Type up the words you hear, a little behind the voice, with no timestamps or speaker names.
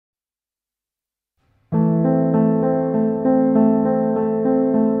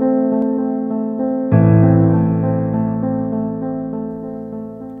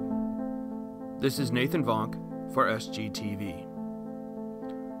This is Nathan Vonk for SGTV.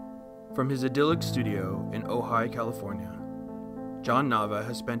 From his idyllic studio in Ojai, California, John Nava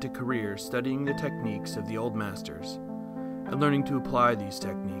has spent a career studying the techniques of the old masters and learning to apply these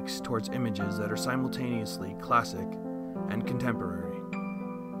techniques towards images that are simultaneously classic and contemporary.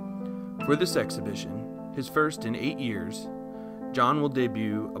 For this exhibition, his first in 8 years, John will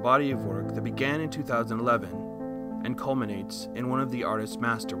debut a body of work that began in 2011 and culminates in one of the artist's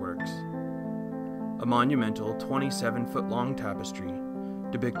masterworks, a monumental 27-foot-long tapestry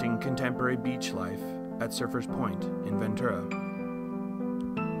depicting contemporary beach life at Surfers Point in Ventura.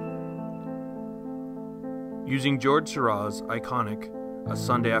 Using George Seurat's iconic A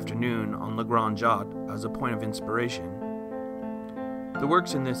Sunday Afternoon on Le Grand Jatte as a point of inspiration, the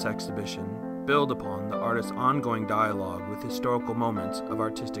works in this exhibition build upon the artist's ongoing dialogue with historical moments of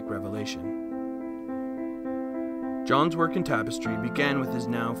artistic revelation. John's work in tapestry began with his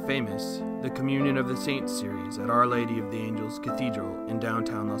now famous The Communion of the Saints series at Our Lady of the Angels Cathedral in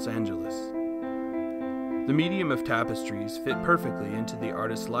downtown Los Angeles. The medium of tapestries fit perfectly into the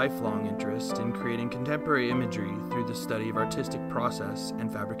artist's lifelong interest in creating contemporary imagery through the study of artistic process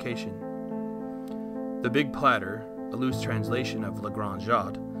and fabrication. The Big Platter, a loose translation of Le Grand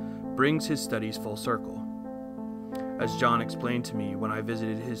Jatte, brings his studies full circle. As John explained to me when I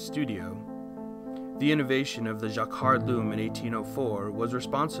visited his studio, the innovation of the jacquard loom in 1804 was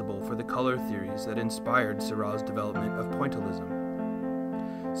responsible for the color theories that inspired Seurat's development of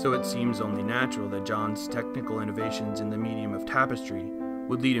pointillism. So it seems only natural that John's technical innovations in the medium of tapestry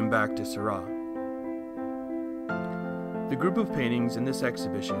would lead him back to Seurat. The group of paintings in this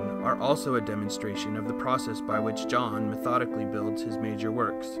exhibition are also a demonstration of the process by which John methodically builds his major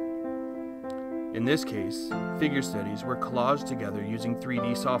works. In this case, figure studies were collaged together using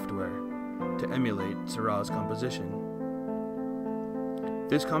 3D software to emulate Seurat's composition.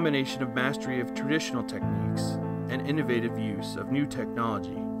 This combination of mastery of traditional techniques and innovative use of new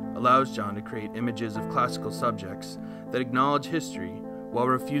technology allows John to create images of classical subjects that acknowledge history while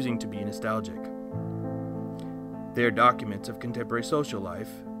refusing to be nostalgic. They are documents of contemporary social life,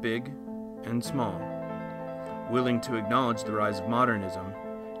 big and small, willing to acknowledge the rise of modernism,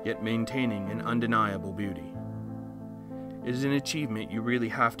 yet maintaining an undeniable beauty. It is an achievement you really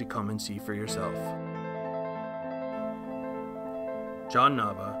have to come and see for yourself. John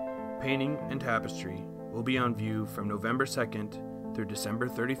Nava, Painting and Tapestry, will be on view from November 2nd through December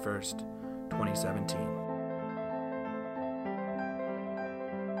 31st, 2017.